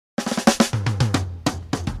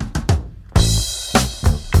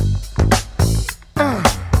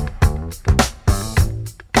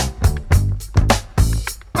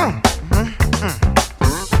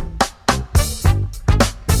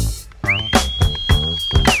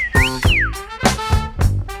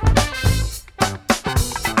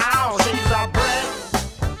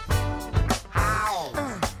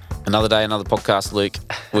Another day, another podcast, Luke.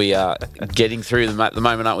 We are getting through them at the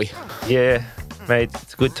moment, aren't we? Yeah, mate,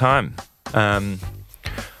 it's a good time. I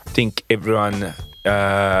think everyone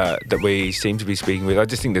that we seem to be speaking with, I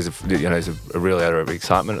just think there's a real air of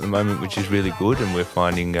excitement at the moment, which is really good, and we're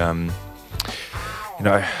finding,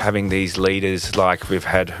 having these leaders like we've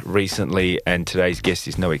had recently, and today's guest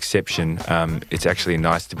is no exception. It's actually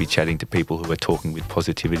nice to be chatting to people who are talking with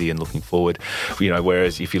positivity and looking forward.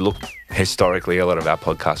 Whereas if you look historically, a lot of our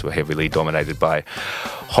podcasts were heavily dominated by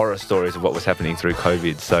horror stories of what was happening through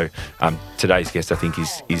COVID. So today's guest, I think,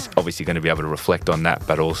 is obviously going to be able to reflect on that,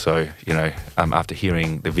 but also, after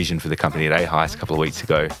hearing the vision for the company at AHICE a couple of weeks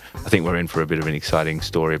ago, I think we're in for a bit of an exciting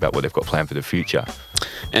story about what they've got planned for the future.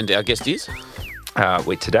 And our guest is?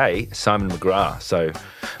 Today, Simon McGrath. So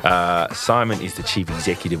Simon is the Chief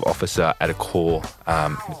Executive Officer at Accor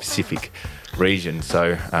in the Pacific region.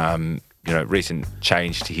 So, recent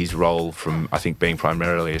change to his role from, I think, being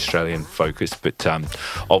primarily Australian focused, but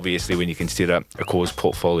obviously when you consider Accor's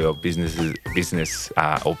portfolio of business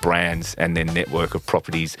or brands and their network of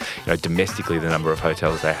properties, domestically the number of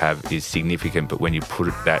hotels they have is significant, but when you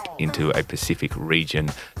put that into a Pacific region,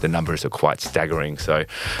 the numbers are quite staggering. So,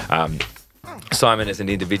 Simon as an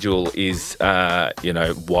individual is,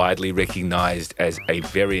 widely recognised as a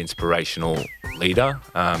very inspirational leader.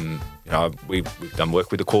 We've done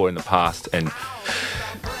work with Accor in the past, and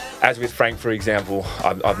as with Frank, for example,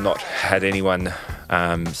 I've not had anyone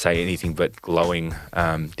say anything but glowing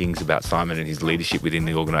things about Simon and his leadership within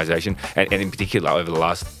the organisation, and in particular over the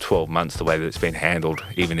last 12 months, the way that it's been handled,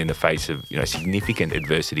 even in the face of significant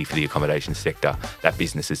adversity for the accommodation sector. That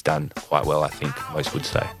business has done quite well, I think most would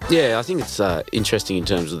say. Yeah, I think it's interesting in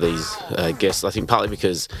terms of these guests. I think partly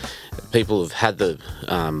because people have had the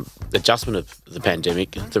adjustment of the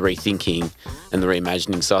pandemic, the rethinking and the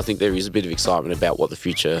reimagining. So I think there is a bit of excitement about what the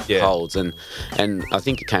future holds. And I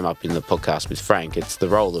think it came up in the podcast with Frank. It's the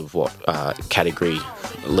role of what category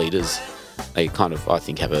leaders, they kind of, I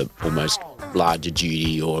think, have a almost larger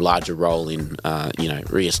duty or larger role in,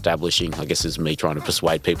 re-establishing, I guess is me trying to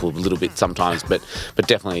persuade people a little bit sometimes, but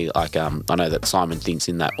definitely I know that Simon thinks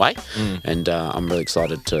in that way, and I'm really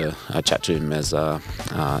excited to chat to him as our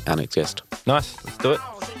next guest. Nice, let's do it.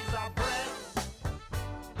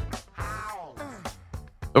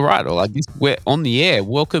 All right, well, I guess we're on the air.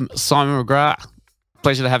 Welcome, Simon McGrath.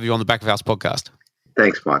 Pleasure to have you on the Back of House podcast.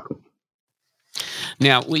 Thanks, Michael.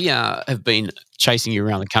 Now, we have been chasing you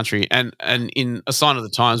around the country, and in a sign of the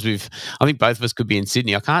times, I think both of us could be in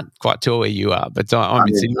Sydney. I can't quite tell where you are, but I'm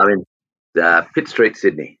in Sydney. I'm in Pitt Street,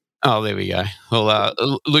 Sydney. Oh, there we go. Well,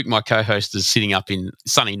 Luke, my co-host, is sitting up in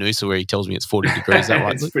sunny Noosa where he tells me it's 40 degrees. Is that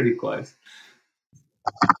right, It's Luke? pretty close.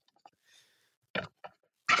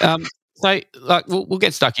 So, we'll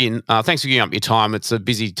get stuck in. Thanks for giving up your time. It's a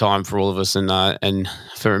busy time for all of us, and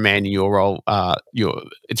for a man in your role,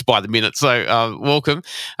 it's by the minute. So, welcome.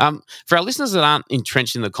 For our listeners that aren't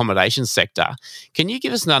entrenched in the accommodation sector, can you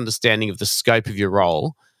give us an understanding of the scope of your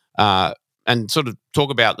role, and sort of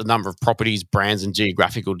talk about the number of properties, brands, and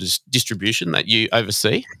geographical distribution that you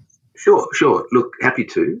oversee? Sure. Look, happy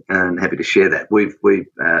to, and happy to share that.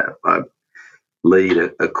 I lead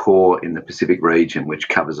a core in the Pacific region, which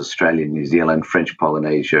covers Australia, New Zealand, French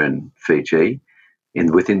Polynesia, and Fiji.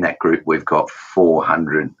 Within that group, we've got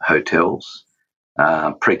 400 hotels.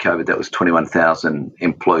 Pre-COVID, that was 21,000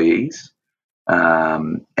 employees,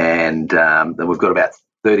 and then we've got about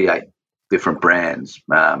 38 different brands,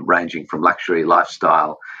 ranging from luxury,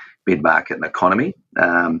 lifestyle, mid-market, and economy.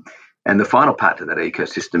 And the final part to that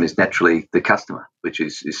ecosystem is naturally the customer, which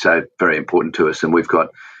is so very important to us. And we've got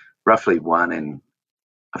roughly 1 in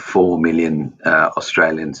 4 million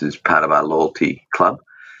Australians as part of our loyalty club.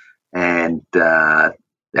 And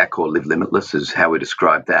Accor Live Limitless is how we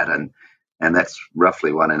describe that. And that's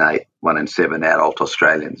roughly 1 in 8, 1 in 7 adult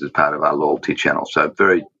Australians as part of our loyalty channel. So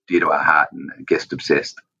very dear to our heart and guest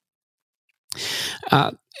obsessed.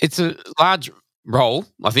 It's a large role,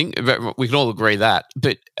 I think. We can all agree that.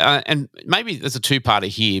 But and maybe there's a two-parter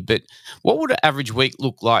here, but what would an average week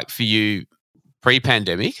look like for you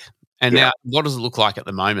pre-pandemic, and now what does it look like at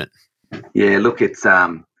the moment? Yeah, look, it's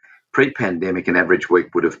pre-pandemic, an average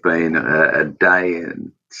week would have been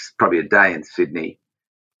probably a day in Sydney,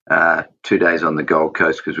 2 days on the Gold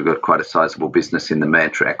Coast, because we've got quite a sizable business in the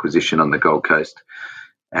Mantra acquisition on the Gold Coast,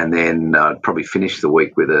 and then I'd probably finish the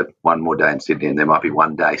week with one more day in Sydney, and there might be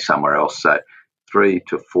 1 day somewhere else. So 3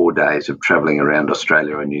 to 4 days of travelling around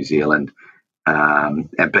Australia and New Zealand,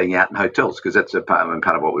 and being out in hotels, because that's part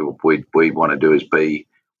of what we want to do is be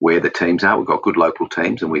where the teams are. We've got good local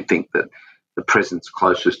teams, and we think that the presence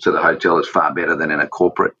closest to the hotel is far better than in a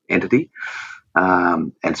corporate entity.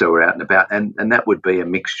 And so we're out and about. And that would be a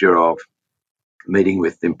mixture of meeting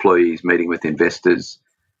with employees, meeting with investors,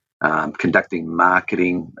 conducting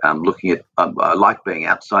marketing, looking at. I like being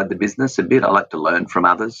outside the business a bit. I like to learn from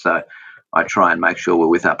others. So I try and make sure we're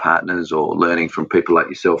with our partners or learning from people like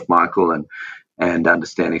yourself, Michael, and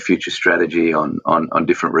understanding future strategy on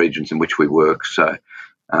different regions in which we work. So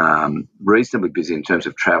reasonably busy in terms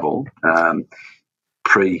of travel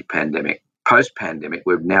pre-pandemic. Post-pandemic,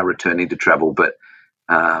 we're now returning to travel, but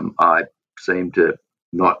I seem to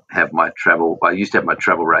not have my travel. I used to have my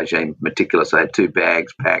travel regime meticulous. I had 2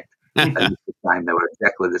 bags packed. They were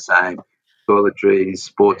exactly the same. Toiletries,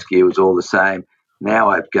 sports gear was all the same. Now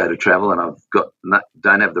I go to travel and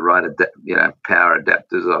don't have the right power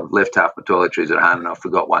adapters. I've left half my toiletries at home and I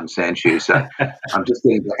forgot one sand shoe. So I'm just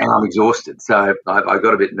and I'm exhausted. So I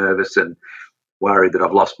got a bit nervous and worried that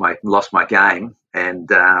I've lost my game,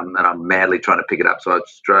 and I'm madly trying to pick it up. So I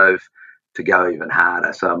strove to go even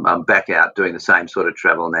harder. So I'm back out doing the same sort of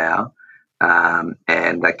travel now,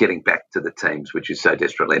 and getting back to the teams, which is so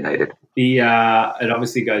desperately needed. It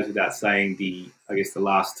obviously goes without saying, the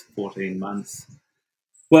last 14 months.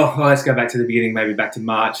 Well, let's go back to the beginning, maybe back to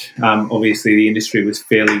March. Obviously, the industry was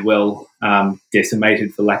fairly well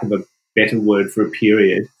decimated, for lack of a better word, for a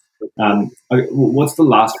period. What's the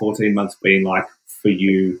last 14 months been like for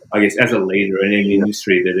you, I guess, as a leader in an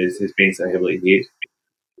industry that has been so heavily hit?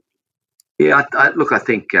 Yeah, I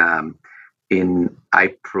think in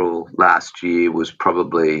April last year was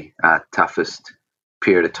probably our toughest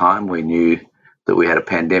period of time. We knew that we had a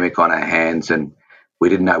pandemic on our hands and we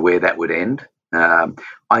didn't know where that would end.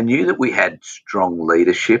 I knew that we had strong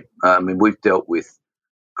leadership. We've dealt with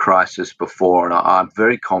crisis before, and I'm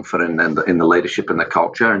very confident in the leadership and the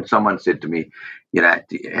culture. And someone said to me, how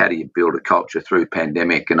do you build a culture through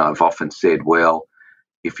pandemic? And I've often said, well,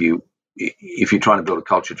 if you're trying to build a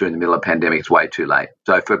culture during the middle of a pandemic, it's way too late.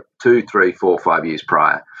 So for 2, 3, 4, 5 years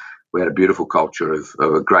prior, we had a beautiful culture of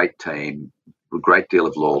a great team, a great deal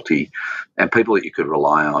of loyalty, and people that you could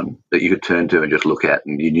rely on, that you could turn to and just look at,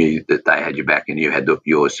 and you knew that they had your back and you had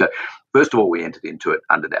yours. So first of all, we entered into it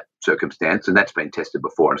under that circumstance, and that's been tested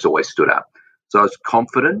before and it's always stood up. So I was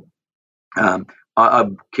confident.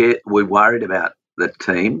 We worried about the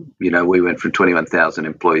team. We went from 21,000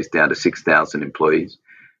 employees down to 6,000 employees.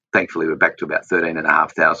 Thankfully, we're back to about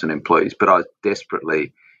 13,500 employees, but I was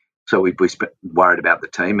desperately, so we worried about the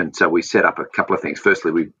team, and so we set up a couple of things.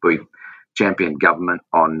 Firstly, we championed government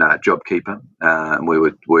on JobKeeper, and we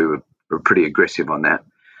were pretty aggressive on that.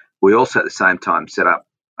 We also at the same time set up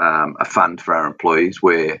a fund for our employees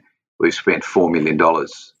where we've spent $4 million.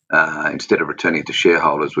 Instead of returning to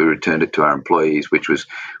shareholders, we returned it to our employees, which was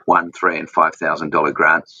 $1,000, $3,000 and $5,000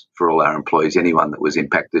 grants for all our employees, anyone that was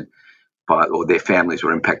impacted by, or their families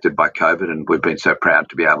were impacted by COVID. And we've been so proud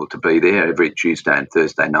to be able to be there every Tuesday and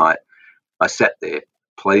Thursday night. I sat there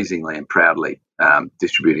pleasingly and proudly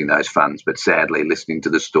distributing those funds, but sadly listening to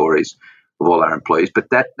the stories of all our employees. But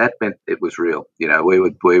that meant it was real.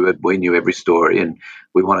 We knew every story, and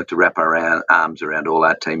we wanted to wrap our arms around all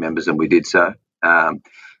our team members, and we did so.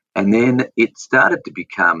 And then it started to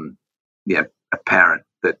become, apparent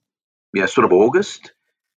that, sort of August,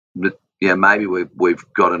 that, maybe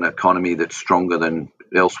we've got an economy that's stronger than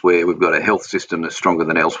elsewhere. We've got a health system that's stronger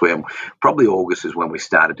than elsewhere. And probably August is when we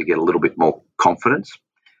started to get a little bit more confidence.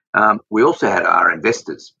 We also had our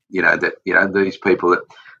investors, these people that,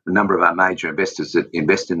 a number of our major investors that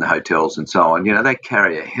invest in the hotels and so on, they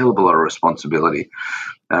carry a hell of a lot of responsibility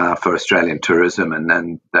for Australian tourism, and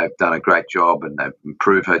then they've done a great job, and they've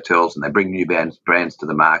improved hotels, and they bring new brands to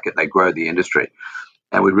the market. They grow the industry,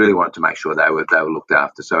 and we really wanted to make sure they were looked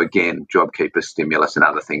after. So again, JobKeeper, stimulus, and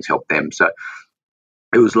other things helped them. So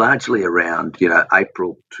it was largely around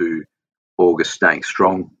April to August, staying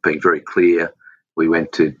strong, being very clear. We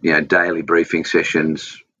went to daily briefing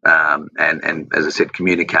sessions. And as I said,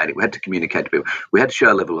 communicating. We had to communicate to people. We had to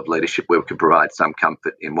show a level of leadership where we could provide some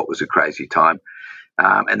comfort in what was a crazy time.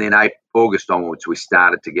 And then August onwards, we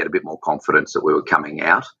started to get a bit more confidence that we were coming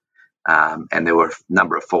out. And there were a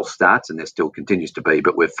number of false starts, and there still continues to be,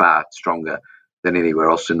 but we're far stronger than anywhere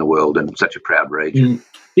else in the world, and such a proud region.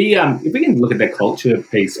 If we can look at the culture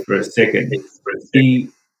piece for a second,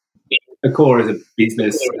 Accor as a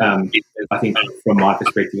business, I think from my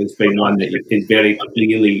perspective, has been one that is very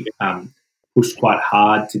clearly pushed quite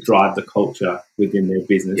hard to drive the culture within their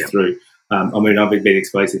business through. I've been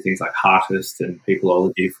exposed to things like Heartist and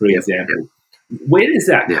Peopleology, for example. Where does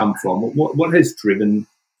that come from? What has driven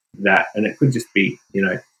that? And it could just be,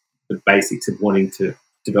 the basics of wanting to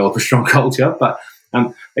develop a strong culture, but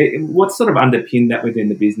what sort of underpinned that within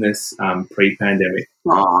the business pre-pandemic?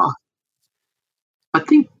 I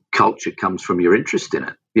think culture comes from your interest in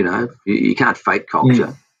it. You can't fake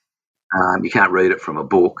culture. You can't read it from a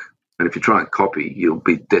book. And if you try and copy, you'll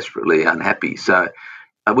be desperately unhappy. So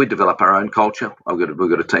we develop our own culture. We've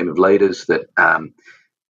got a team of leaders that,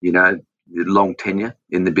 long tenure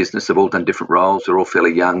in the business. They've all done different roles. They're all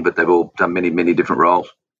fairly young, but they've all done many, many different roles.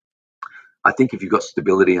 I think if you've got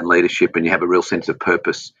stability and leadership and you have a real sense of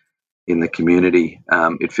purpose in the community,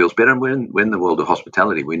 it feels better. And we're in the world of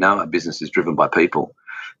hospitality. We know our business is driven by people,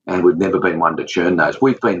 and we've never been one to churn those.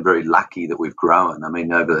 We've been very lucky that we've grown. I mean,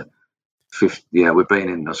 we've been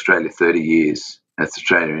in Australia 30 years. That's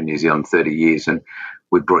Australia and New Zealand 30 years. And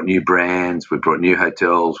we've brought new brands. We've brought new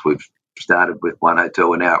hotels. We've started with one hotel.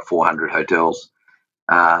 We're now at 400 hotels.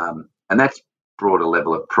 And that's brought a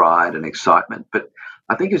level of pride and excitement. But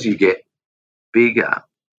I think as you get bigger,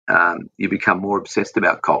 you become more obsessed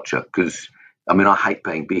about culture because, I hate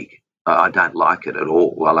being big. I don't like it at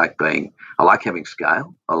all. I like having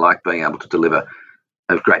scale. I like being able to deliver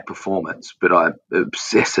a great performance, but I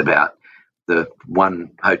obsess about the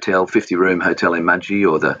one hotel, 50-room hotel in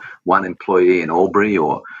Mudgee, or the one employee in Albury,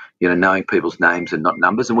 or knowing people's names and not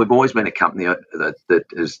numbers. And we've always been a company that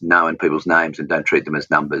has known people's names and don't treat them as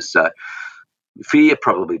numbers. So fear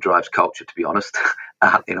probably drives culture, to be honest,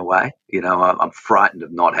 in a way. I'm frightened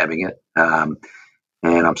of not having it, and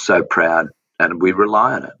I'm so proud. And we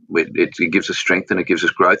rely on it. It gives us strength and it gives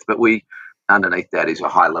us growth. But underneath that is a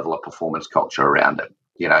high level of performance culture around it.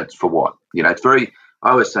 It's for what? It's very.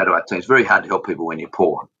 I always say to our team, it's very hard to help people when you're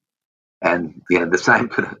poor. And the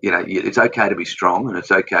same. It's okay to be strong and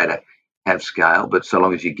it's okay to have scale, but so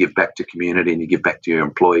long as you give back to community and you give back to your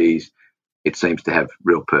employees, it seems to have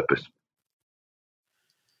real purpose.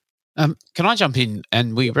 Can I jump in?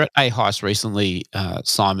 And we were at AHICE recently,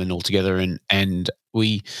 Simon, all together, and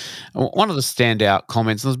one of the standout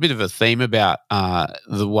comments, and there's a bit of a theme about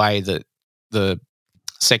the way that the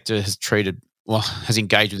sector has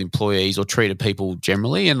engaged with employees or treated people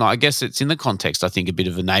generally. And I guess it's in the context, I think, a bit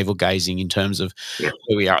of a navel gazing in terms of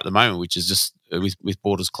where we are at the moment, which is just with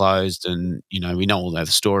borders closed and, we know all the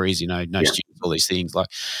stories, no students, all these things. Like,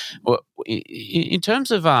 well, in terms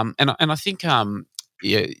of, and I think,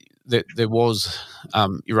 there was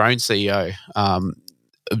your own CEO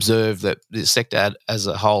observed that the sector as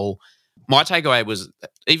a whole, my takeaway was,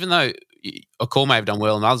 even though Accor may have done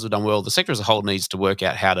well and others have done well, the sector as a whole needs to work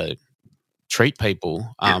out how to treat people.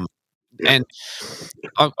 And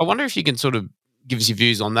I wonder if you can sort of give us your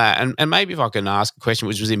views on that. And maybe if I can ask a question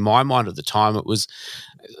which was in my mind at the time, it was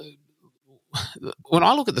when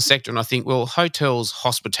I look at the sector and I think, well, hotels,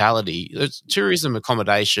 hospitality, tourism,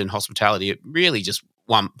 accommodation, hospitality, it really just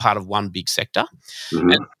one part of one big sector. Mm-hmm.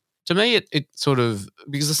 And to me, it sort of,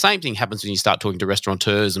 because the same thing happens when you start talking to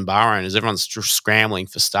restaurateurs and bar owners. Everyone's scrambling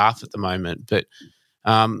for staff at the moment. But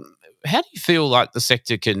how do you feel like the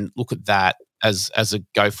sector can look at that as a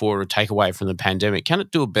go forward or take away from the pandemic? Can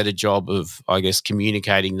it do a better job of, I guess,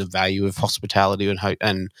 communicating the value of hospitality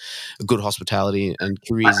and good hospitality and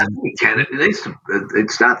careers? I think it can.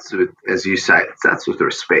 It starts with, as you say, it starts with the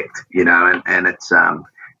respect, and it's.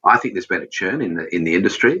 I think there's been a churn in the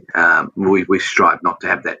industry. We strive not to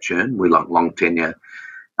have that churn. We like long tenure,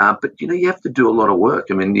 but you have to do a lot of work.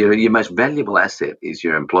 I mean, your most valuable asset is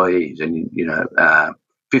your employees, and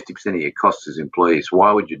 50% of your cost is employees.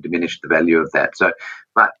 Why would you diminish the value of that? So,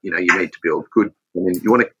 but you need to build good. I mean, you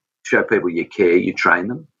want to show people you care, you train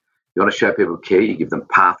them. You want to show people care, you give them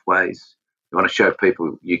pathways. You want to show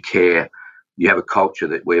people you care, you have a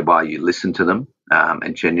culture whereby you listen to them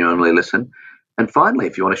and genuinely listen. And finally,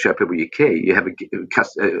 if you want to show people you care, you have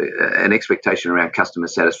an expectation around customer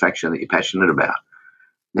satisfaction that you're passionate about.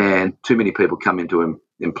 And too many people come into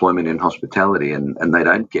employment in hospitality and they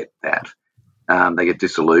don't get that. They get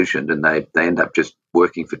disillusioned and they end up just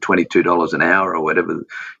working for $22 an hour or whatever,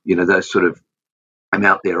 those sort of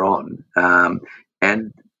amount they're on.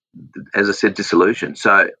 And as I said, disillusioned.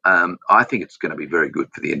 So I think it's going to be very good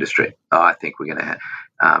for the industry. I think we're going to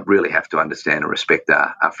really have to understand and respect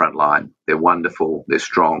our front line. They're wonderful. They're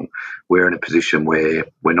strong. We're in a position where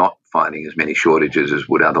we're not finding as many shortages as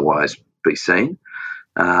would otherwise be seen.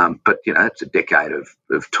 But, it's a decade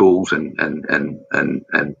of tools and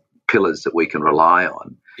pillars that we can rely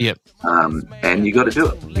on. Yep. And you got to do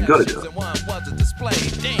it. You got to do it.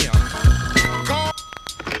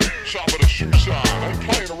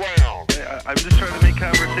 I'm just trying to make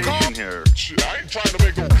conversation here. I ain't trying to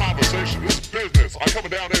make no conversation. This is business. I'm coming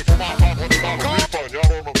down there for my $500 refund. Y'all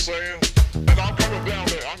know what I'm saying? And I'm coming down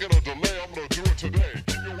there. I'm going to delay. I'm going to do it today.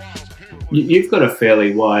 Keep your eyes peeled. You've got a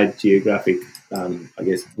fairly wide geographic,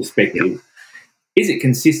 perspective. Is it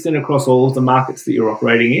consistent across all of the markets that you're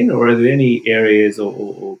operating in, or are there any areas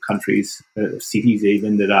or countries, cities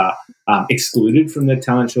even, that are excluded from the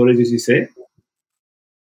talent shortage as you see it?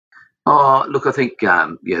 Oh, look, I think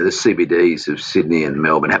the CBDs of Sydney and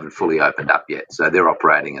Melbourne haven't fully opened up yet, so they're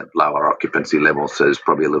operating at lower occupancy levels, so there's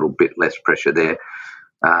probably a little bit less pressure there.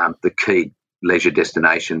 The key leisure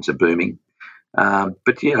destinations are booming.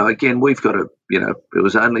 But, again, we've got it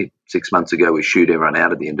was only 6 months ago we shooed everyone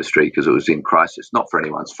out of the industry because it was in crisis, not for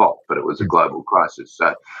anyone's fault, but it was a global crisis.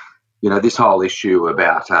 So, this whole issue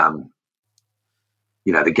about,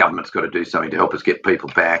 the government's got to do something to help us get people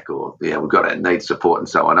back, or, we've got to need support and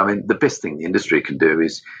so on. I mean, the best thing the industry can do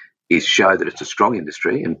is show that it's a strong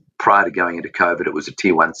industry. And prior to going into COVID, it was a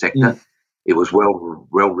tier one sector. Mm. It was well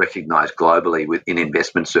recognised globally within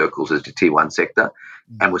investment circles as a tier one sector,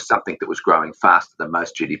 and was something that was growing faster than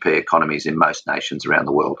most GDP economies in most nations around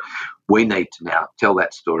the world. We need to now tell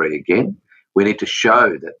that story again. We need to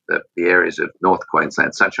show that the areas of North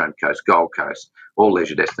Queensland, Sunshine Coast, Gold Coast, all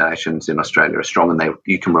leisure destinations in Australia are strong, and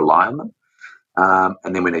you can rely on them.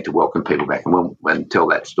 And then we need to welcome people back and tell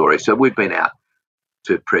that story. So we've been out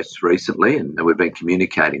to press recently, and we've been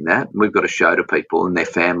communicating that. And we've got to show to people and their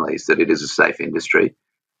families that it is a safe industry.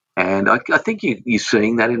 And I think you're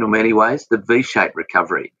seeing that in many ways. The V-shaped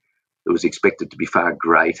recovery that was expected to be far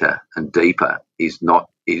greater and deeper is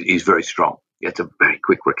very strong. It's a very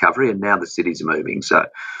quick recovery, and now the cities are moving. So,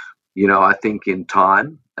 I think in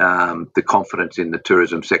time, the confidence in the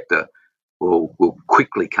tourism sector will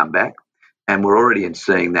quickly come back. And we're already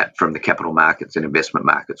seeing that from the capital markets and investment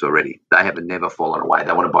markets already. They have never fallen away.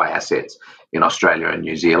 They want to buy assets in Australia and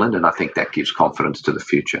New Zealand, and I think that gives confidence to the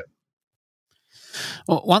future.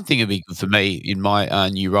 Well, one thing would be good for me in my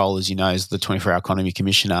new role, as you know, as the 24-hour economy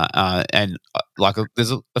commissioner, and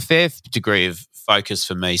there's a fair degree of focus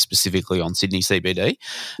for me specifically on Sydney CBD.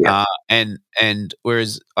 Yeah. And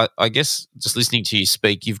whereas I guess just listening to you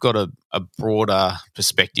speak, you've got a broader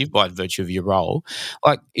perspective by virtue of your role.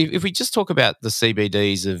 Like if we just talk about the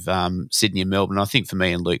CBDs of Sydney and Melbourne, I think for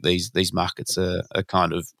me and Luke, these markets are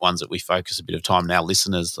kind of ones that we focus a bit of time. And our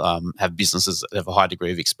listeners have businesses that have a high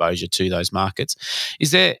degree of exposure to those markets.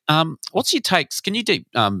 Is there what's your takes? Can you deep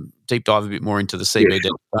dive a bit more into the CBD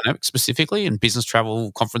dynamics specifically, and business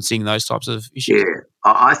travel, conferencing, those types of issues? Yeah,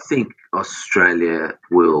 I think Australia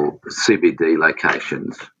CBD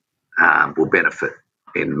locations will benefit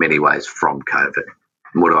in many ways from COVID.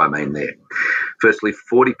 What do I mean there? Firstly,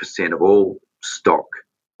 40% of all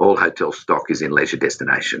hotel stock is in leisure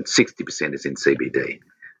destinations. 60% is in CBD,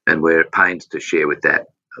 and we're at pains to share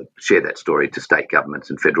that story to state governments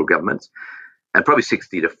and federal governments. And probably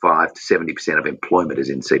 65 to 70% of employment is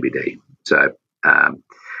in CBD. So,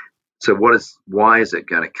 why is it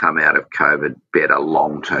going to come out of COVID better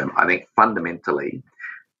long term? I think fundamentally,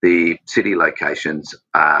 the city locations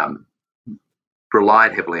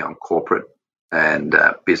relied heavily on corporate and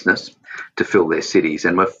business to fill their cities,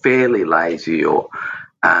 and were fairly lazy or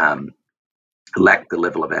lacked the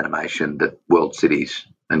level of animation that world cities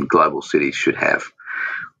and global cities should have.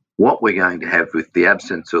 What we're going to have with the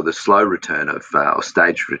absence or the slow return of or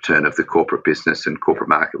staged return of the corporate business and corporate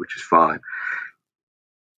market, which is fine,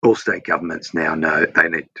 all state governments now know they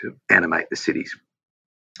need to animate the cities.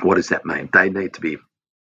 What does that mean?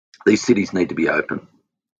 These cities need to be open.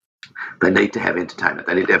 They need to have entertainment.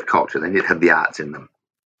 They need to have culture. They need to have the arts in them.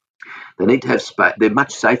 They need to have space. They're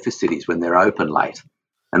much safer cities when they're open late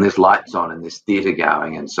and there's lights on and there's theatre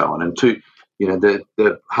going and so on. And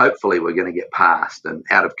hopefully we're going to get past and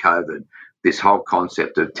out of COVID this whole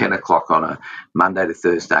concept of 10 o'clock on a Monday to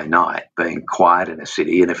Thursday night being quiet in a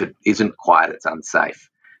city, and if it isn't quiet, it's unsafe.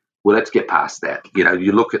 Well, let's get past that.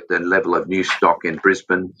 You look at the level of new stock in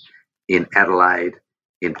Brisbane, in Adelaide,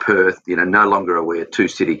 in Perth, no longer are we a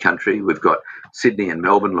two-city country. We've got Sydney and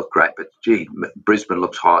Melbourne look great, but Brisbane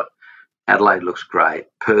looks hot. Adelaide looks great.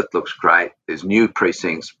 Perth looks great. There's new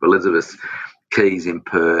precincts, Elizabeth Keys in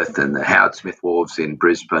Perth and the Howard Smith Wharves in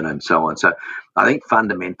Brisbane and so on. So I think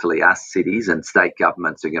fundamentally us cities and state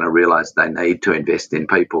governments are going to realise they need to invest in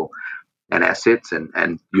people and assets,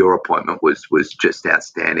 and your appointment was just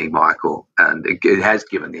outstanding, Michael, and it has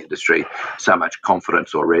given the industry so much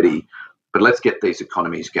confidence already. But let's get these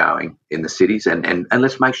economies going in the cities, and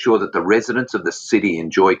let's make sure that the residents of the city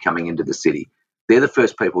enjoy coming into the city. They're the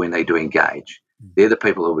first people we need to engage. They're the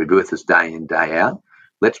people who will be with us day in, day out.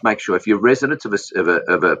 Let's make sure if your residents of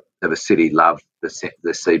a city love the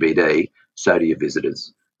CBD, so do your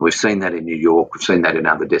visitors. We've seen that in New York. We've seen that in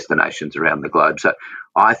other destinations around the globe. So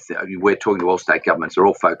we're talking to all state governments. They're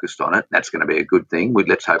all focused on it. That's going to be a good thing.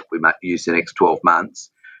 Let's hope we might use the next 12 months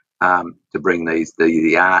to bring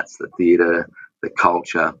the arts, the theatre, the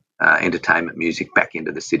culture, entertainment, music back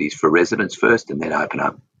into the cities for residents first, and then open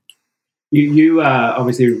up. You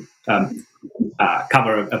obviously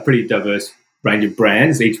cover a pretty diverse range of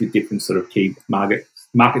brands, each with different sort of key market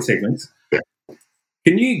segments. Yeah.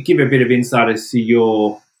 Can you give a bit of insight as to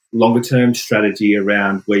your longer-term strategy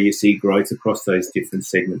around where you see growth across those different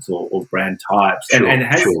segments or brand types? Sure, and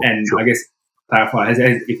sure. I guess clarify,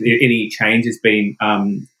 if any change has been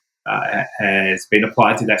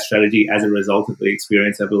applied to that strategy as a result of the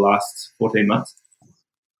experience over the last 14 months?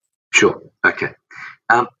 Sure. Okay.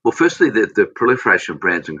 Well, firstly, the proliferation of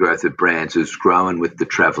brands and growth of brands has grown with the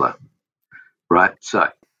traveller, right? So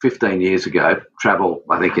 15 years ago, travel,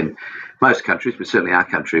 I think in most countries, but certainly our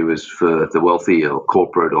country, was for the wealthy or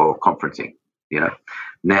corporate or conferencing.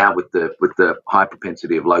 Now with the high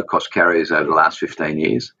propensity of low-cost carriers over the last 15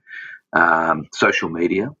 years, social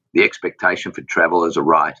media, the expectation for travel as a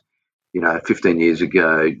right. 15 years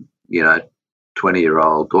ago,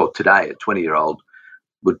 20-year-old, or today a 20-year-old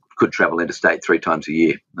could travel interstate 3 times a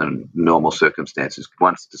year in normal circumstances.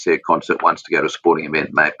 Once to see a concert, once to go to a sporting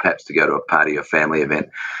event, perhaps to go to a party or family event.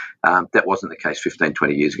 That wasn't the case 15,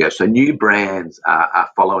 20 years ago. So new brands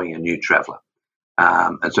are following a new traveller.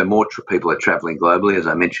 And so more people are travelling globally. As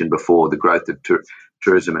I mentioned before, the growth of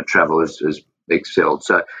tourism and travel has excelled.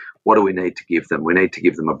 So what do we need to give them? We need to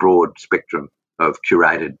give them a broad spectrum of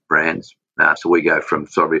curated brands. So we go from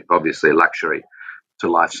obviously luxury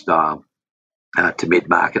to lifestyle, to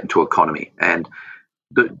mid-market and to economy. And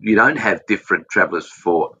you don't have different travellers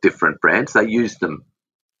for different brands. They use them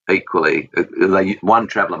equally. One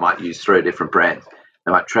traveller might use 3 different brands.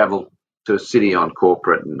 They might travel to a city on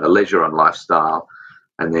corporate and a leisure on lifestyle,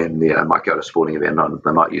 and then might go to a sporting event and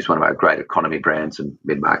they might use one of our great economy brands and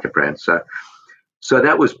mid-market brands. So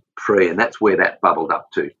that was pre, and that's where that bubbled up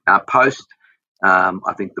to. Post,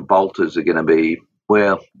 I think the bolters are going to be,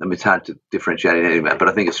 it's hard to differentiate anyway, but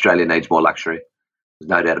I think Australia needs more luxury. There's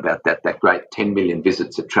no doubt about that. That great 10 million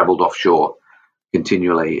visits that travelled offshore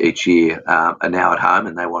continually each year are now at home,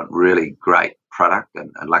 and they want really great product,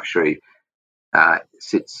 and luxury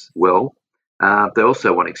sits well. They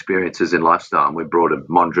also want experiences in lifestyle, and we brought a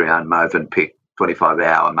Mondrian, Movenpick,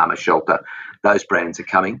 25-hour, Mama Shelter. Those brands are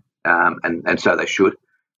coming, and so they should.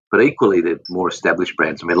 But equally, the more established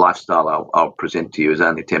brands, lifestyle I'll present to you is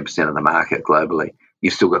only 10% of the market globally.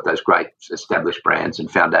 You've still got those great established brands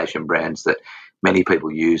and foundation brands that many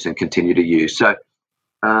people use and continue to use. So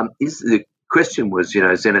the question was,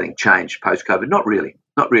 has anything changed post-COVID? Not really.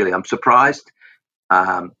 I'm surprised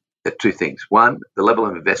at 2 things. One, the level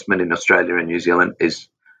of investment in Australia and New Zealand is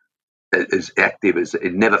active.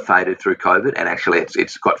 It never faded through COVID, and actually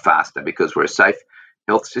it's got faster because we're a safe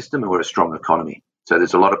health system and we're a strong economy. So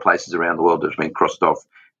there's a lot of places around the world that have been crossed off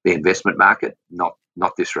the investment market, not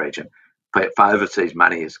this region. For overseas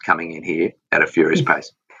money is coming in here at a furious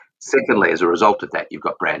pace. Secondly, as a result of that, you've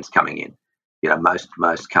got brands coming in.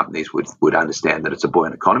 Most companies would understand that it's a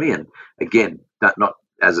buoyant economy, and again, not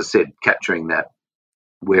as I said, capturing that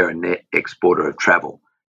we're a net exporter of travel.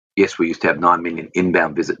 Yes, we used to have 9 million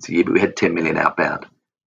inbound visits a year, but we had 10 million outbound.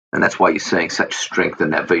 And that's why you're seeing such strength in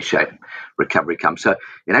that V-shaped recovery come. So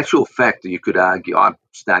in actual fact, you could argue, I'm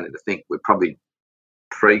starting to think we're probably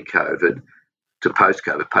pre-COVID to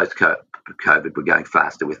post-COVID. Post-COVID, we're going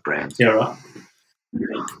faster with brands. Yeah, right.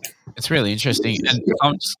 It's really interesting. And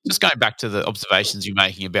I'm just going back to the observations you're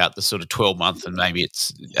making about the sort of 12-month, and maybe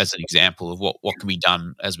it's as an example of what can be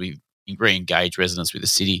done as we re-engage residents with the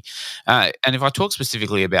city. And if I talk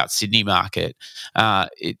specifically about Sydney market,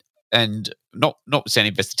 and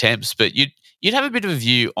notwithstanding best attempts, but you'd have a bit of a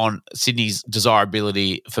view on Sydney's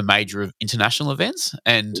desirability for major international events,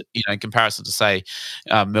 and in comparison to say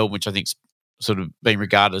Melbourne, which I think's sort of been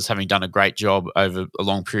regarded as having done a great job over a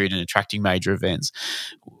long period in attracting major events.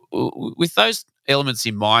 With those elements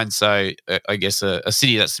in mind, so I guess a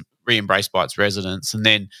city that's re-embraced by its residents, and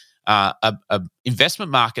then a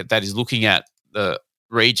investment market that is looking at the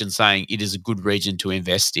region saying it is a good region to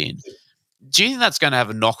invest in. Do you think that's going to have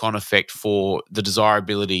a knock-on effect for the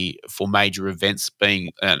desirability for major events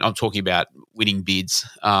being, and I'm talking about winning bids?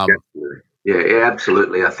 Yeah,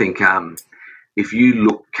 absolutely. I think if you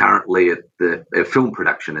look currently at the film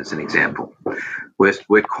production as an example,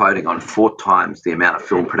 we're quoting on 4 times the amount of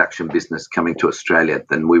film production business coming to Australia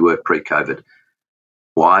than we were pre-COVID.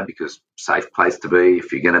 Why? Because safe place to be.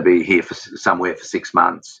 If you're going to be here for somewhere for 6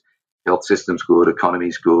 months, health system's good,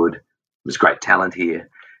 economy's good, there's great talent here.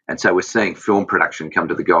 And so we're seeing film production come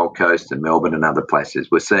to the Gold Coast and Melbourne and other places.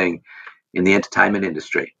 We're seeing in the entertainment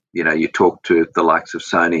industry, you talk to the likes of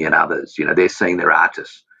Sony and others, they're seeing their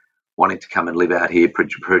artists wanting to come and live out here,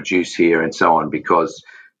 produce here and so on because,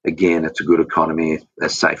 again, it's a good economy, a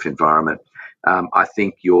safe environment. I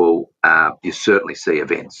think you certainly see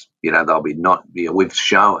events. They'll be not. We've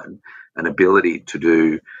shown an ability to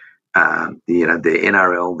do, the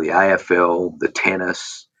NRL, the AFL, the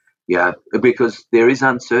tennis. Because there is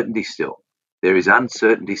uncertainty still. There is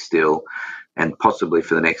uncertainty still, and possibly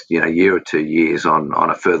for the next year or 2 years on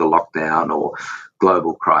a further lockdown or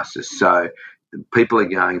global crisis. So people are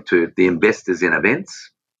going to, the investors in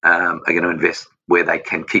events are going to invest where they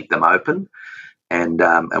can keep them open, and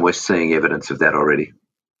we're seeing evidence of that already.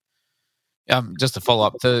 Just to follow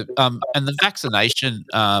up, and the vaccination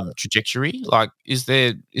trajectory, like, is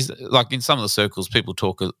like in some of the circles, people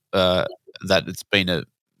talk that it's been a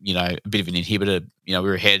bit of an inhibitor. We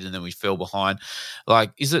were ahead and then we fell behind.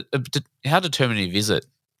 Like, is it how determinative is it,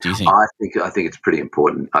 do you think? I think it's pretty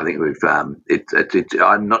important. I think we've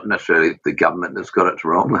I'm not necessarily the government that's got it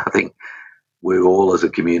wrong. I think we all as a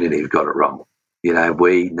community have got it wrong.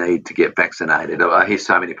 We need to get vaccinated. I hear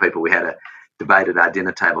so many people. We had a debate at our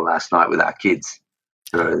dinner table last night with our kids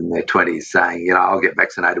who are in their 20s saying, I'll get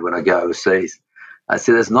vaccinated when I go overseas. I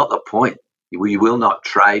said, that's not the point. We will not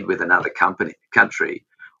trade with another country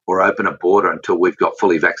or open a border until we've got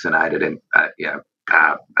fully vaccinated and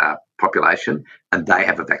population, and they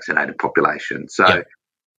have a vaccinated population. So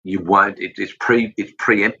you won't. It's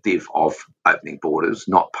preemptive of opening borders,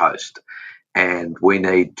 not post. And we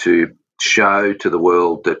need to show to the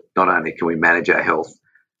world that not only can we manage our health,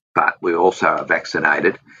 but we also are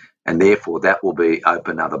vaccinated, and therefore that will be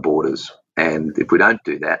open other borders. And if we don't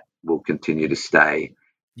do that, we'll continue to stay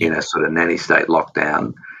in a sort of nanny state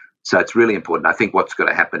lockdown. So it's really important. I think what's got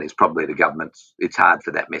to happen is probably the government's. It's hard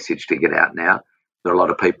for that message to get out now. There are a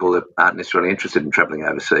lot of people that aren't necessarily interested in travelling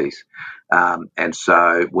overseas. And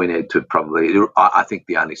so we need to I think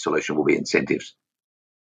the only solution will be incentives.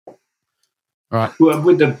 Right. Well,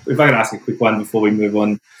 if I can ask a quick one before we move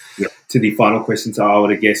on to the final question, so I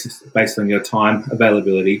would guess based on your time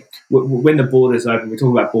availability, when the borders open, we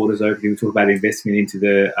talk about borders opening, we talk about investment into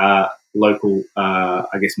the local,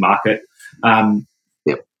 market.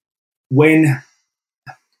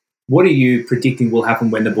 What are you predicting will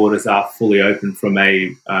happen when the borders are fully open from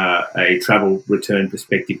a travel return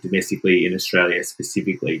perspective domestically in Australia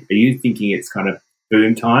specifically? Are you thinking it's kind of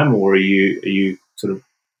boom time, or are you sort of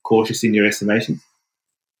cautious in your estimations?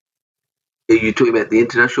 Are you talking about the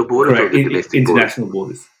international borders? Correct. Or the domestic international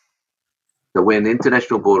borders? So when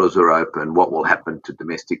international borders are open, what will happen to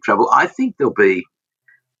domestic travel? I think there'll be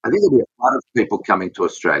a lot of people coming to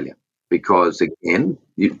Australia because, again,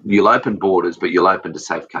 you'll open borders, but you'll open to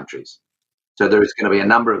safe countries. So there is going to be a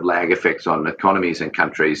number of lag effects on economies and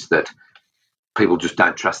countries that people just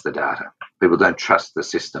don't trust the data. People don't trust the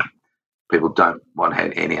system. People don't want to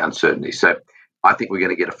have any uncertainty. So I think we're going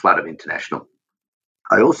to get a flood of international.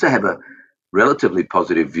 I also have a relatively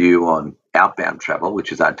positive view on outbound travel,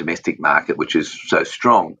 which is our domestic market, which is so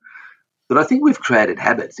strong. But I think we've created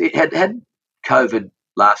habits. Had COVID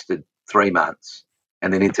lasted 3 months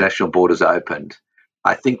and then international borders opened,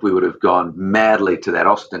 I think we would have gone madly to that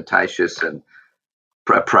ostentatious and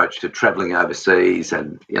approach to travelling overseas.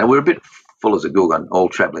 And, we're a bit full as a goog on all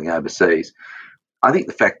travelling overseas. I think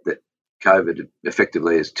the fact that COVID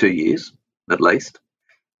effectively is 2 years, at least,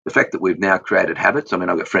 the fact that we've now created habits. I mean,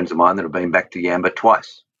 I've got friends of mine that have been back to Yamba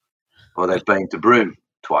twice, or they've been to Broome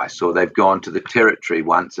twice, or they've gone to the Territory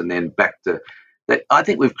once and then back to that. I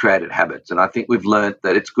think we've created habits, and I think we've learned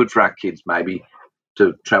that it's good for our kids maybe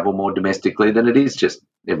to travel more domestically than it is just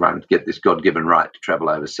everyone get this God-given right to travel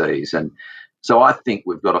overseas. And so I think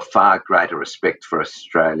we've got a far greater respect for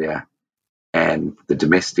Australia and the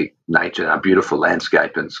domestic nature, our beautiful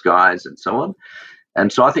landscape and skies and so on.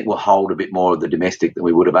 And so I think we'll hold a bit more of the domestic than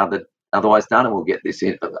we would have otherwise done, and we'll get this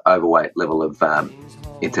overweight level of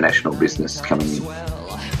international business coming in.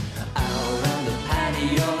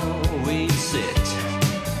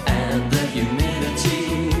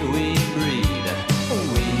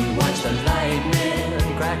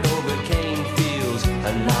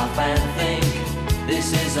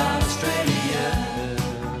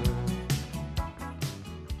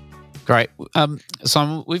 Great.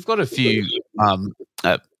 Simon, we've got a few,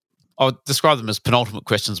 I'll describe them as penultimate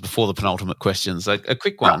questions before the penultimate questions. A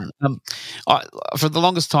quick one. For the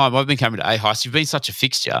longest time, I've been coming to AHICE. You've been such a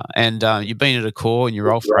fixture, and you've been at a core in your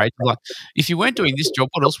role for ages. Like, if you weren't doing this job,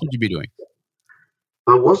 what else would you be doing? If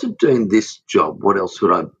I wasn't doing this job, what else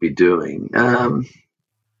would I be doing? Well,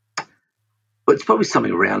 it's probably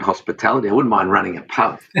something around hospitality. I wouldn't mind running a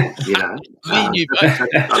pub, I'd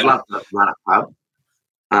love to run a pub.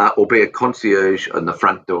 Or be a concierge on the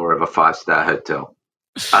front door of a 5-star hotel.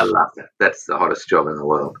 I love that. That's the hottest job in the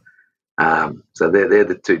world. So they're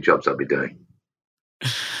the two jobs I'll be doing.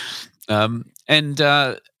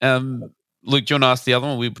 Luke, do you want to ask the other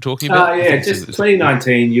one we were talking about? Just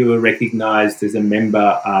 2019, you were recognised as a member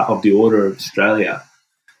of the Order of Australia.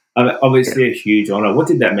 Obviously, a huge honour. What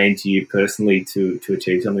did that mean to you personally to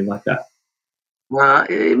achieve something like that?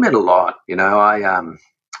 It meant a lot. You know,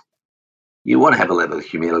 you want to have a level of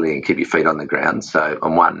humility and keep your feet on the ground. So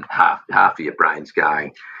on one half of your brain's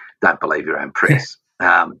going, don't believe your own press.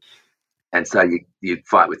 And so you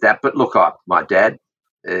fight with that. But look, my dad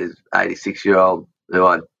is 86-year-old,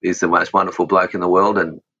 is the most wonderful bloke in the world,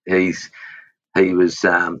 and he was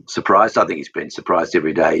surprised. I think he's been surprised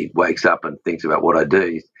every day he wakes up and thinks about what I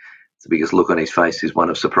do. The biggest look on his face is one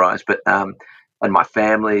of surprise. But and my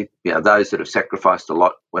family, you know, those that have sacrificed a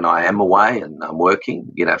lot when I am away and I'm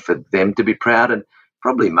working, you know, for them to be proud, and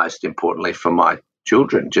probably most importantly for my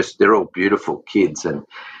children, just they're all beautiful kids and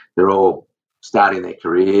they're all starting their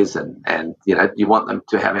careers, and you know, you want them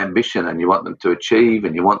to have ambition and you want them to achieve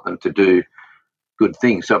and you want them to do good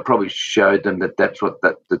things. So it probably showed them that that's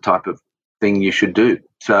the type of thing you should do.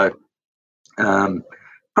 So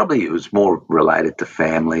probably it was more related to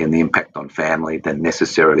family and the impact on family than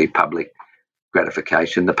necessarily public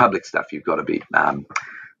gratification. The public stuff, you've got to be,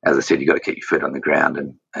 as I said, you've got to keep your foot on the ground,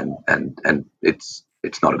 and it's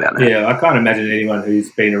not about that. Yeah, I can't imagine anyone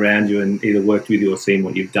who's been around you and either worked with you or seen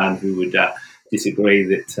what you've done who would disagree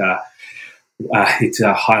that it's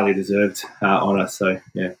a highly deserved honour. So,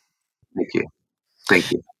 yeah.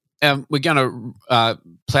 Thank you. We're going to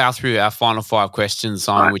plough through our final 5 questions,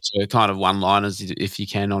 Simon, right, which are kind of one-liners, if you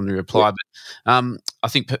can, on the reply. Yeah. But I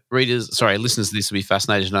think listeners to this will be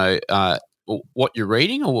fascinated to know what you're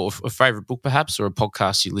reading, or a favourite book perhaps, or a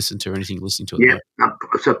podcast you listen to, or anything you're listening to.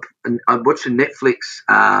 So I watched the Netflix,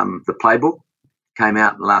 The Playbook, came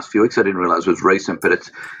out in the last few weeks. I didn't realise it was recent, but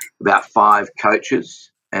it's about 5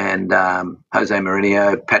 coaches, and Jose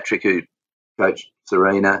Mourinho, Patrick, who coached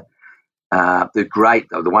Serena. The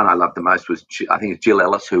one I loved the most was, I think it's Jill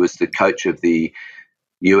Ellis, who was the coach of the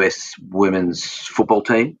US women's football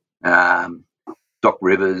team, Doc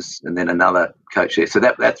Rivers, and then another coach there. So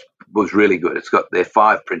that was really good. It's got their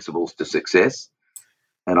 5 principles to success,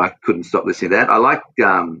 and I couldn't stop listening to that. I like,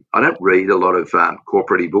 I don't read a lot of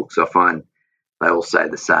corporate books. I find they all say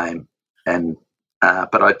the same. And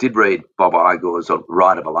but I did read Bob Iger's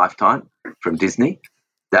Ride of a Lifetime from Disney.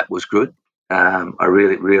 That was good. I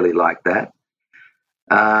really, really liked that.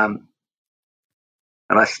 And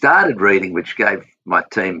I started reading, which gave my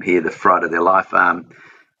team here the fright of their life,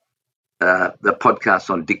 the podcast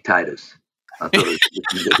on dictators. I thought it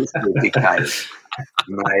was the history of dictators.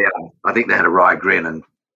 And I think they had a wry grin and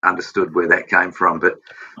understood where that came from, but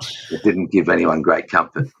it didn't give anyone great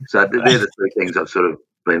comfort. So they're the 3 things I've sort of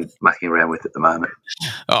been mucking around with at the moment.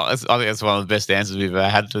 I think that's one of the best answers we've ever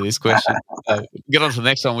had to this question. Get on to the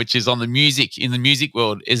next one, which is on the music. In the music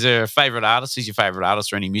world, is there a favourite artist? Who's your favourite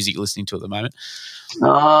artist, or any music you're listening to at the moment?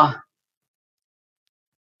 My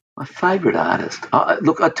favourite artist.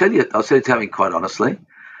 Look, I'll tell you quite honestly,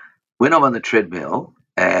 when I'm on the treadmill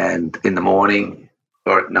and in the morning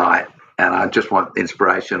or at night, and I just want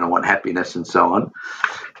inspiration, I want happiness and so on,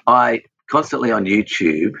 I constantly on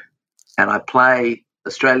YouTube, and I play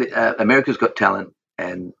America's Got Talent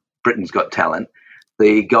and Britain's Got Talent,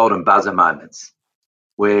 the golden buzzer moments,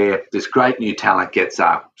 where this great new talent gets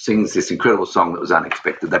up, sings this incredible song that was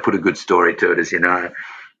unexpected. They put a good story to it, as you know,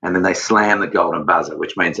 and then they slam the golden buzzer,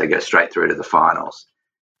 which means they go straight through to the finals.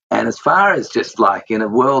 And as far as just like in a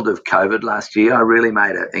world of COVID last year, I really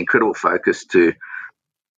made an incredible focus to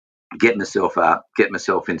get myself up, get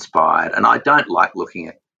myself inspired. And I don't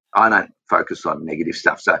focus on negative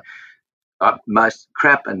stuff. So most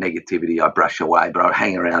crap and negativity I brush away, but I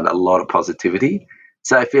hang around a lot of positivity.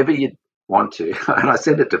 So if ever you want to, and I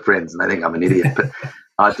send it to friends and they think I'm an idiot, but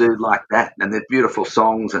I do like that. And they're beautiful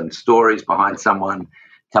songs and stories behind someone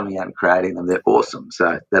coming out and creating them. They're awesome.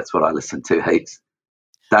 So that's what I listen to heaps.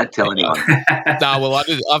 Don't tell anyone. No, well,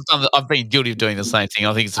 I've been guilty of doing the same thing.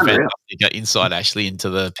 I think it's a fantastic insight, actually, into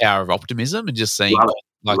the power of optimism and just seeing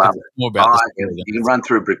Love it. More about you can run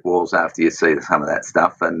through brick walls after you see some of that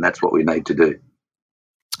stuff, and that's what we need to do.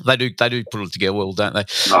 They do put it together well, don't they?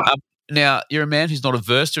 Oh. Now, you're a man who's not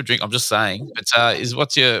averse to a drink. I'm just saying, but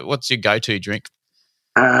what's your go-to drink?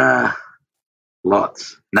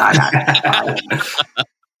 Lots. No.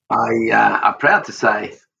 I'm proud to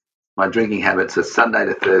say my drinking habits are Sunday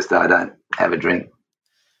to Thursday. I don't have a drink,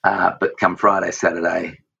 but come Friday,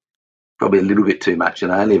 Saturday, probably a little bit too much,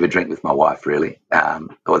 and I only ever drink with my wife, really,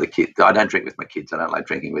 or the kids. I don't drink with my kids. I don't like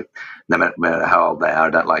drinking with, no matter how old they are, I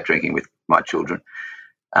don't like drinking with my children.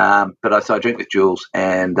 But I drink with Jules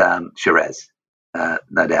and Shiraz,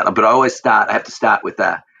 no doubt. But I have to start with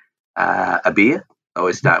a beer, I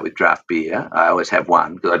always start with draft beer. I always have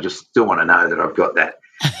one because I just still want to know that I've got that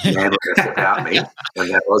manliness about me and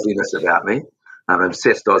that Aussie-ness about me. I'm an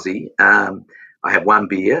obsessed Aussie. I have one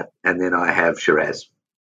beer and then I have Shiraz.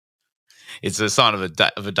 It's a sign of a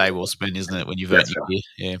day well spent, isn't it, when you've earned your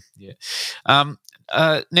beer? Yeah.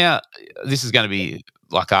 Now, this is going to be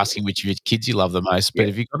like asking which of your kids you love the most, but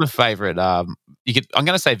have you got a favourite, I'm going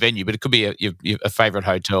to say venue, but it could be a favourite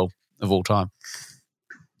hotel of all time.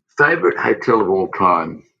 Favourite hotel of all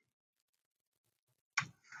time?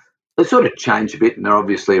 They sort of change a bit, and they're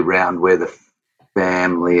obviously around where the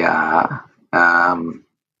family are. And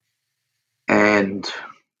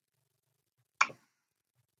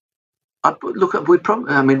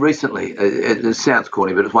recently, it sounds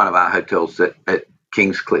corny, but it's one of our hotels at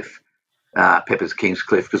Kingscliff, Pepper's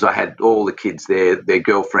Kingscliff, because I had all the kids there, their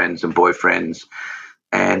girlfriends and boyfriends,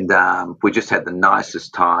 and we just had the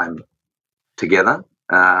nicest time together.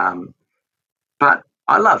 But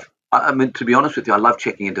to be honest with you, I love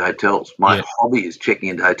checking into hotels. My hobby is checking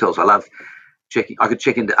into hotels. I love checking. I could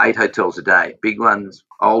check into 8 hotels a day, big ones,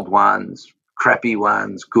 old ones, crappy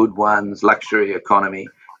ones, good ones, luxury, economy.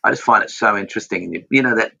 I just find it so interesting. And you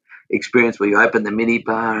know that experience where you open the mini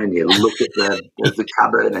bar and you look at the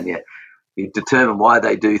cupboard and you determine why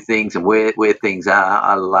they do things and where things are.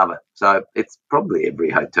 I love it. So it's probably every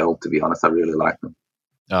hotel, to be honest. I really like them.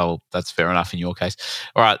 Oh, that's fair enough in your case.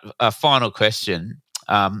 All right, a final question.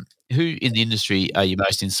 Who in the industry are you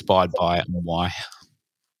most inspired by and why?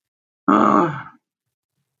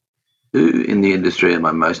 Who in the industry am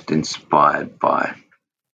I most inspired by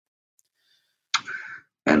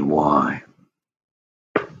and why?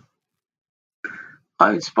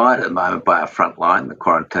 I'm inspired at the moment by our front line, the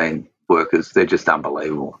quarantine workers. They're just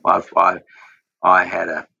unbelievable. I had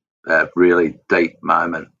a really deep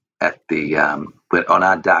moment at the on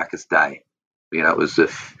our darkest day. You know, it was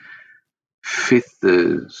the 4th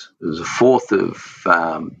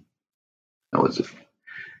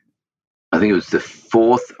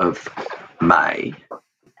of May,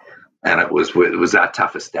 and it was our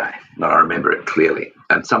toughest day. And I remember it clearly.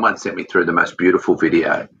 And someone sent me through the most beautiful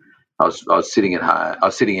video. I was sitting at home. I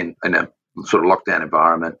was sitting in a sort of lockdown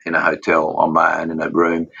environment in a hotel on my own in a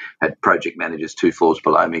room. Had project managers 2 floors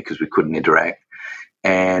below me because we couldn't interact.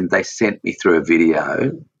 And they sent me through a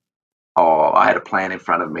video. I had a plan in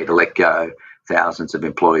front of me to let go thousands of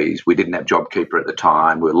employees. We didn't have JobKeeper at the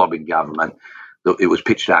time. We were lobbying government. It was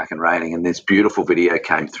pitch dark and raining, and this beautiful video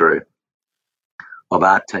came through of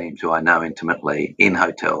our teams who I know intimately in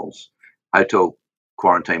hotels. Hotel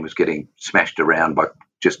quarantine was getting smashed around by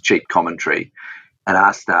just cheap commentary, and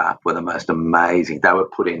our staff were the most amazing. They were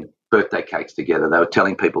putting birthday cakes together. They were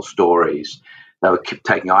telling people stories. They were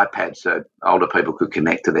taking iPads so older people could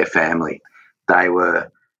connect to their family. They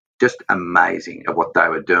were just amazing at what they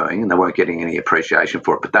were doing, and they weren't getting any appreciation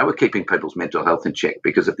for it. But they were keeping people's mental health in check,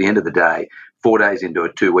 because at the end of the day, 4 days into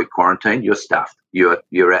a 2-week quarantine, you're stuffed. You're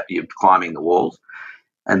climbing the walls,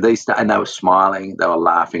 and they were smiling, they were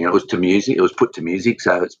laughing, and it was to music. It was put to music,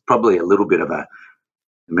 so it's probably a little bit of a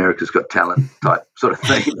America's Got Talent type sort of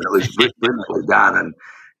thing. And it was brilliantly done,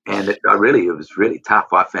 and it was really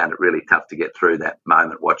tough. I found it really tough to get through that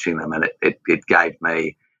moment watching them, and it gave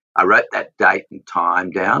me. I wrote that date and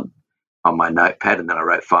time down on my notepad, and then I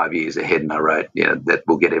wrote 5 years ahead, and I wrote, that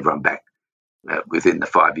we'll get everyone back within the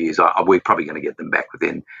 5 years. We're probably going to get them back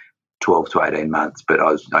within 12 to 18 months, but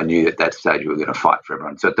I knew at that stage we were going to fight for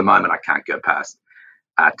everyone. So at the moment, I can't go past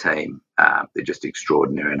our team. They're just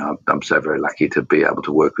extraordinary, and I'm so very lucky to be able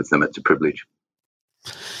to work with them. It's a privilege.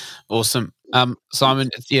 Awesome. Simon,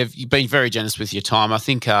 you've been very generous with your time. I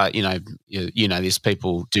think, this,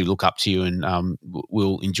 people do look up to you and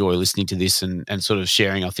will enjoy listening to this and sort of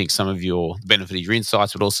sharing, I think, some of your benefit of your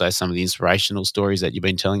insights, but also some of the inspirational stories that you've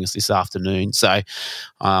been telling us this afternoon. So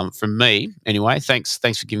from me, anyway, thanks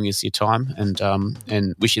for giving us your time,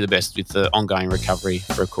 and wish you the best with the ongoing recovery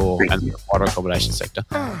for Accor and the wider accommodation sector.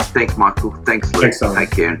 Thanks, Michael. Thanks, Luke.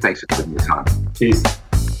 Take care, and thanks for taking the time. Cheers.